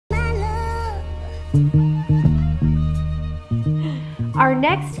Our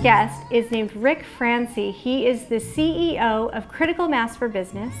next guest is named Rick Franzi. He is the CEO of Critical Mass for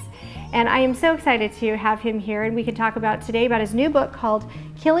Business. And I am so excited to have him here, and we can talk about today about his new book called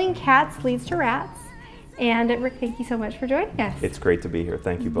Killing Cats Leads to Rats. And Rick, thank you so much for joining us. It's great to be here.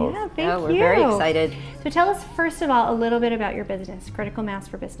 Thank you both. Yeah, thank you. We're very excited. So tell us first of all a little bit about your business, Critical Mass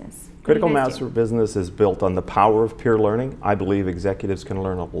for Business. Critical Mass for Business is built on the power of peer learning. I believe executives can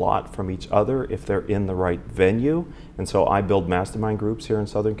learn a lot from each other if they're in the right venue. And so I build mastermind groups here in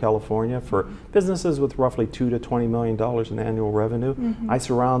Southern California for businesses with roughly $2 to $20 million in annual revenue. I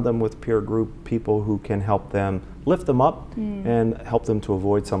surround them with peer group people who can help them lift them up and help them to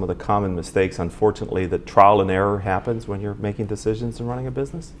avoid some of the common mistakes, unfortunately, that trial and error happens when you're making decisions and running a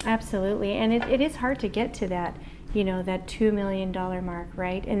business. Absolutely, and it is hard to get to that, you know, that $2 million mark,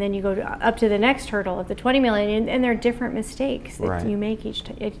 right? And then you go up to the next hurdle of the 20 million, and there are different mistakes that you make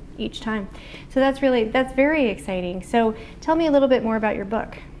each time. So that's very exciting. So tell me a little bit more about your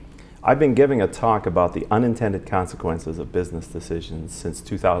book. I've been giving a talk about the unintended consequences of business decisions since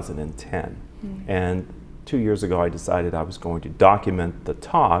 2010. And 2 years ago, I decided I was going to document the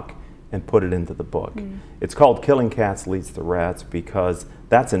talk and put it into the book. It's called Killing Cats Leads to Rats because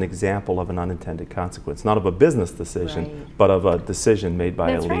that's an example of an unintended consequence, not of a business decision, but of a decision made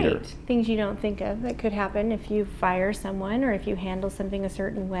by a leader. Right. Things you don't think of that could happen if you fire someone or if you handle something a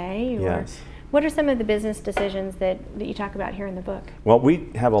certain way. Or Yes. What are some of the business decisions that you talk about here in the book? Well, we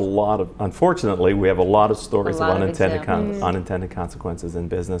have a lot of, unfortunately, we have a lot of stories of unintended consequences in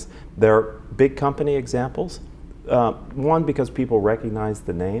business. There are big company examples. One, because people recognize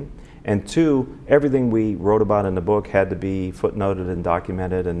the name. And two, everything we wrote about in the book had to be footnoted and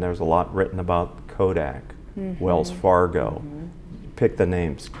documented, and there's a lot written about Kodak, Wells Fargo, pick the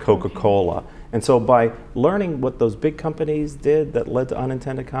names, Coca-Cola. And so by learning what those big companies did that led to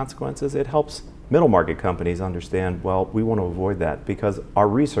unintended consequences, it helps middle market companies understand, well, we want to avoid that because our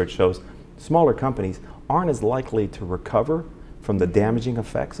research shows smaller companies aren't as likely to recover from the damaging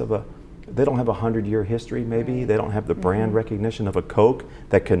effects of they don't have a 100-year history maybe, they don't have the brand recognition of a Coke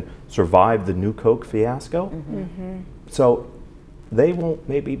that can survive the new Coke fiasco. So they won't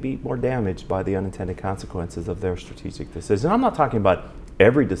maybe be more damaged by the unintended consequences of their strategic decisions. I'm not talking about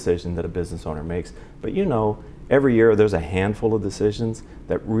every decision that a business owner makes, but you know, every year there's a handful of decisions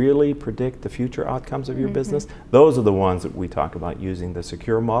that really predict the future outcomes of your business. Those are the ones that we talk about using the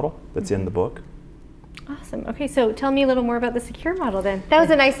secure model that's in the book. Awesome. Okay, so tell me a little more about the secure model then. That was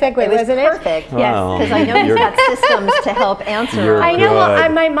a nice segue, wasn't it? Perfect. Yes. Because I know you've got systems to help answer. I know.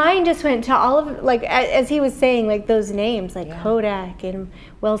 Well, my mind just went to all of, like, as he was saying, like those names, like Kodak and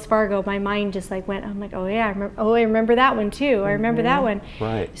Wells Fargo. My mind just like went. I'm like, oh yeah, I remember that one too. I remember that one.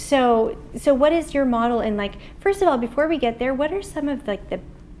 Right. So what is your model? And like, first of all, before we get there, what are some of like the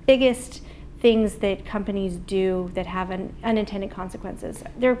biggest things that companies do that have unintended consequences?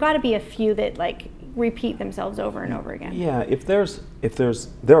 There have got to be a few that like repeat themselves over and over again. Yeah, there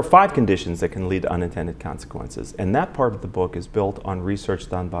are 5 conditions that can lead to unintended consequences, and that part of the book is built on research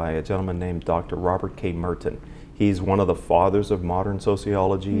done by a gentleman named Dr. Robert K. Merton. He's one of the fathers of modern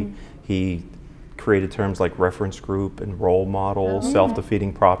sociology. He created terms like reference group and role model,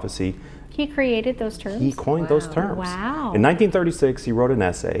 self-defeating prophecy. He created those terms? He coined those terms. Wow. In 1936, he wrote an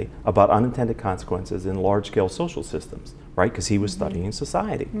essay about unintended consequences in large-scale social systems, right? Because he was studying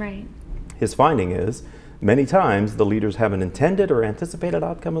society. Right. His finding is, many times the leaders have an intended or anticipated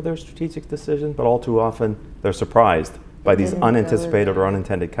outcome of their strategic decision, but all too often they're surprised by these unanticipated or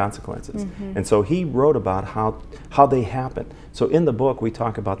unintended consequences. And so he wrote about how they happen. So in the book, we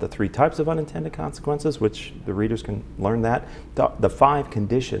talk about the 3 types of unintended consequences, which the readers can learn that, the 5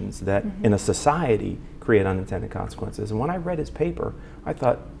 conditions that in a society create unintended consequences. And when I read his paper, I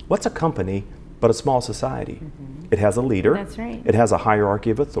thought, what's a company but a small society? It has a leader. That's right. It has a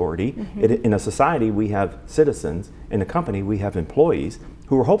hierarchy of authority. In a society, we have citizens. In a company, we have employees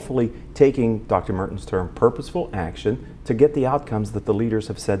who are hopefully taking, Dr. Merton's term, purposeful action to get the outcomes that the leaders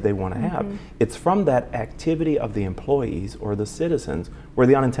have said they want to have. It's from that activity of the employees or the citizens where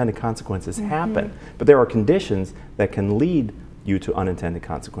the unintended consequences happen. But there are conditions that can lead you to unintended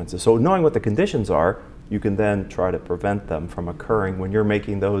consequences. So knowing what the conditions are, you can then try to prevent them from occurring when you're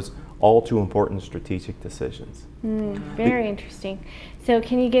making those all too important strategic decisions. Very interesting. So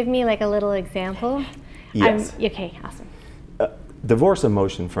can you give me like a little example? Yes. Okay, awesome. Divorce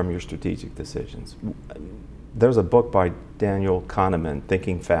emotion from your strategic decisions. There's a book by Daniel Kahneman,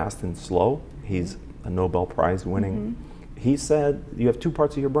 Thinking Fast and Slow. He's a Nobel Prize winning. He said you have 2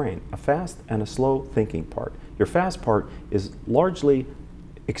 parts of your brain, a fast and a slow thinking part. Your fast part is largely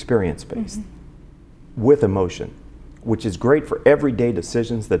experience-based with emotion. which is great for everyday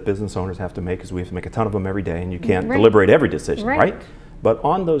decisions that business owners have to make, because we have to make a ton of them every day, and you can't deliberate every decision, right? But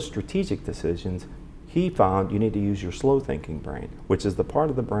on those strategic decisions, he found you need to use your slow thinking brain, which is the part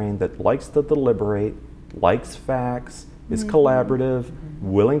of the brain that likes to deliberate, likes facts, is collaborative,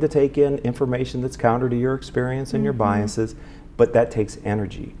 willing to take in information that's counter to your experience and your biases, but that takes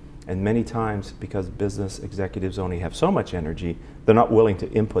energy. And many times, because business executives only have so much energy, they're not willing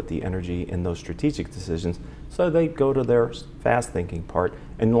to input the energy in those strategic decisions, so they go to their fast thinking part,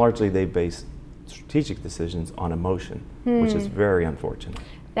 and largely they base strategic decisions on emotion, which is very unfortunate.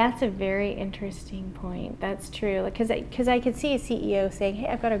 That's a very interesting point. That's true. Because I could see a CEO saying, hey,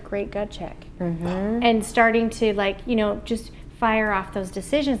 I've got a great gut check. And starting to, like, you know, just fire off those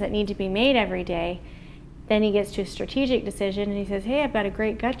decisions that need to be made every day. Then he gets to a strategic decision and he says, hey, I've got a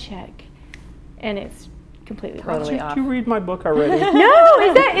great gut check. And it's completely wrong. Did you read my book already?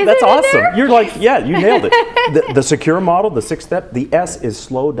 No, that's awesome. You're like, yeah, you nailed it. The secure model, the 6 step, the S is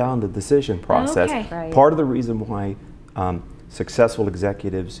slow down the decision process. Part of the reason why successful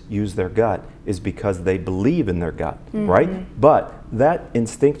executives use their gut is because they believe in their gut, right? But that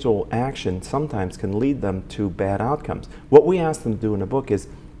instinctual action sometimes can lead them to bad outcomes. What we ask them to do in the book is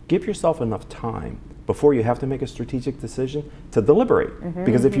give yourself enough time before you have to make a strategic decision to deliberate.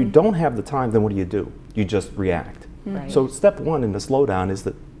 Because if you don't have the time, then what do? You just react. So step 1 in the slowdown is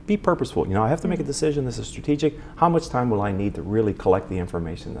that be purposeful. You know, I have to make a decision, this is strategic. How much time will I need to really collect the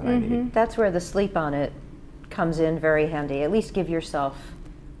information that I need? That's where the sleep on it comes in very handy. At least give yourself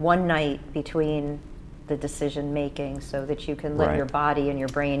one night between the decision making so that you can let your body and your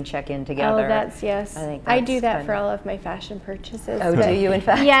brain check in together. Oh, that's, yes. I do that for all of my fashion purchases. Oh, do you in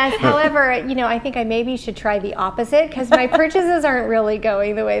fact? Yes, however, you know, I think I maybe should try the opposite, because my purchases aren't really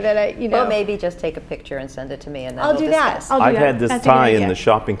going the way that I, you know. Well, maybe just take a picture and send it to me, and then I'll do that. I've had this tie in the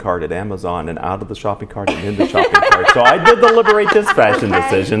shopping cart at Amazon and out of the shopping cart and in the shopping cart. So I did deliberate this fashion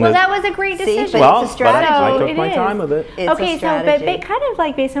decision. Well, that was a great decision. Well, it's a strategy. I took my time with it. Okay, so but kind of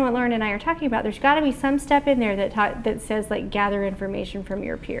like based on what Lauren and I are talking about, there's got to be some step in there that says, like, gather information from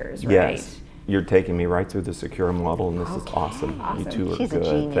your peers, right? Yes. You're taking me right through the secure model, and this is awesome. You two are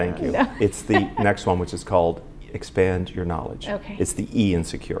good. Thank you. It's the next one, which is called expand your knowledge. It's the E in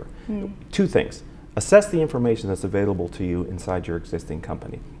secure. 2 things. Assess the information that's available to you inside your existing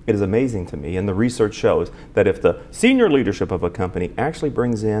company. It is amazing to me, and the research shows that if the senior leadership of a company actually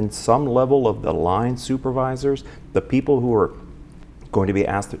brings in some level of the line supervisors, the people who are going to be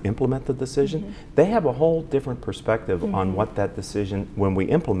asked to implement the decision, they have a whole different perspective on what that decision, when we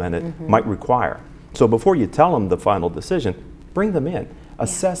implement it, might require. So before you tell them the final decision, bring them in.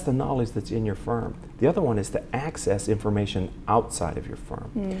 Assess the knowledge that's in your firm. The other one is to access information outside of your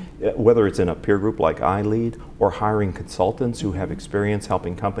firm. Whether it's in a peer group like I lead, or hiring consultants who have experience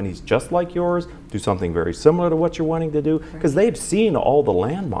helping companies just like yours do something very similar to what you're wanting to do, because they've seen all the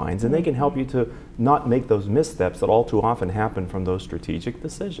landmines and they can help you to not make those missteps that all too often happen from those strategic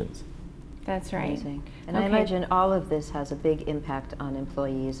decisions. That's right. Amazing. And I imagine all of this has a big impact on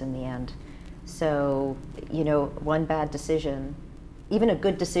employees in the end. So, you know, one bad decision, even a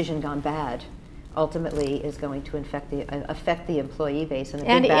good decision gone bad, ultimately is going to affect the employee base in a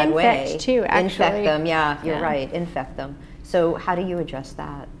big bad way. And infect too, actually. Infect them, yeah, you're right, infect them. So how do you address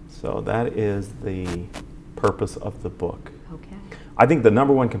that? So that is the purpose of the book. Okay. I think the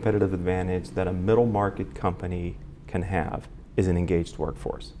 #1 competitive advantage that a middle market company can have is an engaged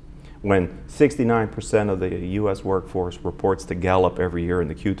workforce. When 69% of the U.S. workforce reports to Gallup every year in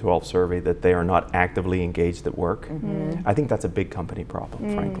the Q12 survey that they are not actively engaged at work, I think that's a big company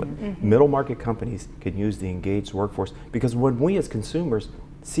problem, frankly. Middle market companies can use the engaged workforce, because when we as consumers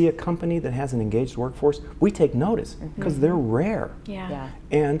see a company that has an engaged workforce, we take notice, because they're rare.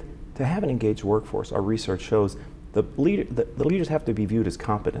 And to have an engaged workforce, our research shows the leaders have to be viewed as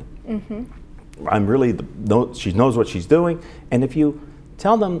competent. She knows what she's doing, and if you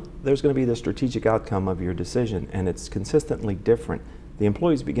tell them there's going to be the strategic outcome of your decision and it's consistently different, the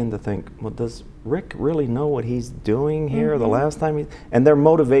employees begin to think, well, does Rick really know what he's doing here the last time? And their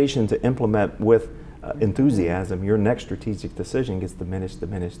motivation to implement with enthusiasm your next strategic decision gets diminished.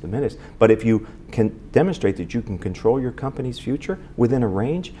 But if you can demonstrate that you can control your company's future within a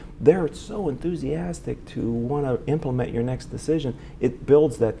range, they're so enthusiastic to want to implement your next decision. It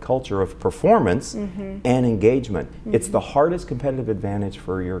builds that culture of performance and engagement. It's the hardest competitive advantage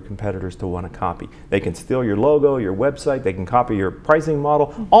for your competitors to want to copy. They can steal your logo, your website, they can copy your pricing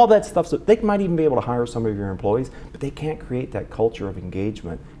model, all that stuff. So they might even be able to hire some of your employees, but they can't create that culture of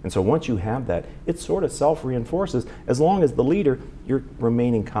engagement. And so once you have that, it sort of self-reinforces. As long as the leader, you're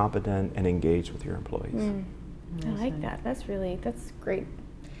remaining competent and engaged with your employees. I like that. That's great.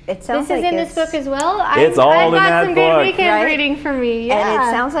 It sounds this like is in this book as well. It's all in that some book. good weekend reading for me. Yeah. And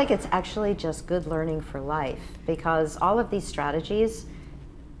it sounds like it's actually just good learning for life, because all of these strategies,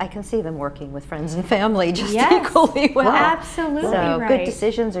 I can see them working with friends and family just equally well. Absolutely so right. good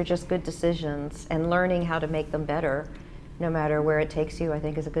decisions are just good decisions, and learning how to make them better, no matter where it takes you, I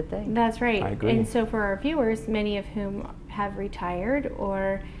think is a good thing. That's right. I agree. And so for our viewers, many of whom have retired,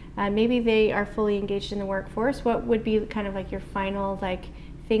 or maybe they are fully engaged in the workforce, what would be kind of like your final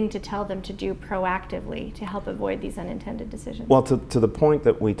thing to tell them to do proactively to help avoid these unintended decisions? Well, to the point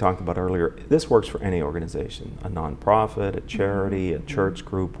that we talked about earlier, this works for any organization, a nonprofit, a charity, a church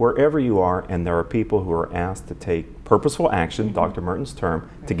group, wherever you are, and there are people who are asked to take purposeful action, Dr. Merton's term,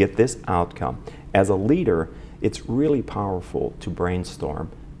 to get this outcome. As a leader, it's really powerful to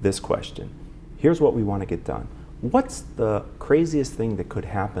brainstorm this question. Here's what we want to get done. What's the craziest thing that could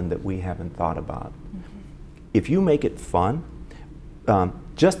happen that we haven't thought about? If you make it fun,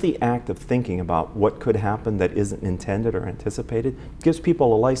 just the act of thinking about what could happen that isn't intended or anticipated gives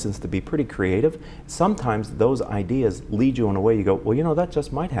people a license to be pretty creative. Sometimes those ideas lead you in a way you go, well, you know, that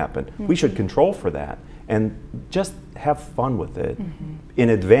just might happen. We should control for that. And just have fun with it in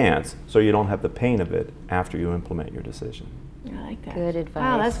advance so you don't have the pain of it after you implement your decision. I like that. Good advice.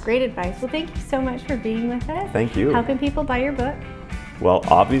 Wow, that's great advice. Well, thank you so much for being with us. Thank you. How can people buy your book? Well,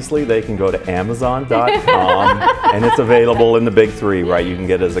 obviously they can go to Amazon.com and it's available in the big three, right? You can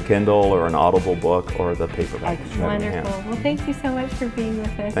get it as a Kindle or an Audible book or the paperback. Wonderful. Well, thank you so much for being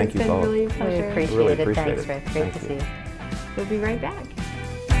with us. Thank you It's been both. really a pleasure. We appreciate Really it. appreciate Thanks, it. Rick. Great Thank to you. see you. We'll be right back.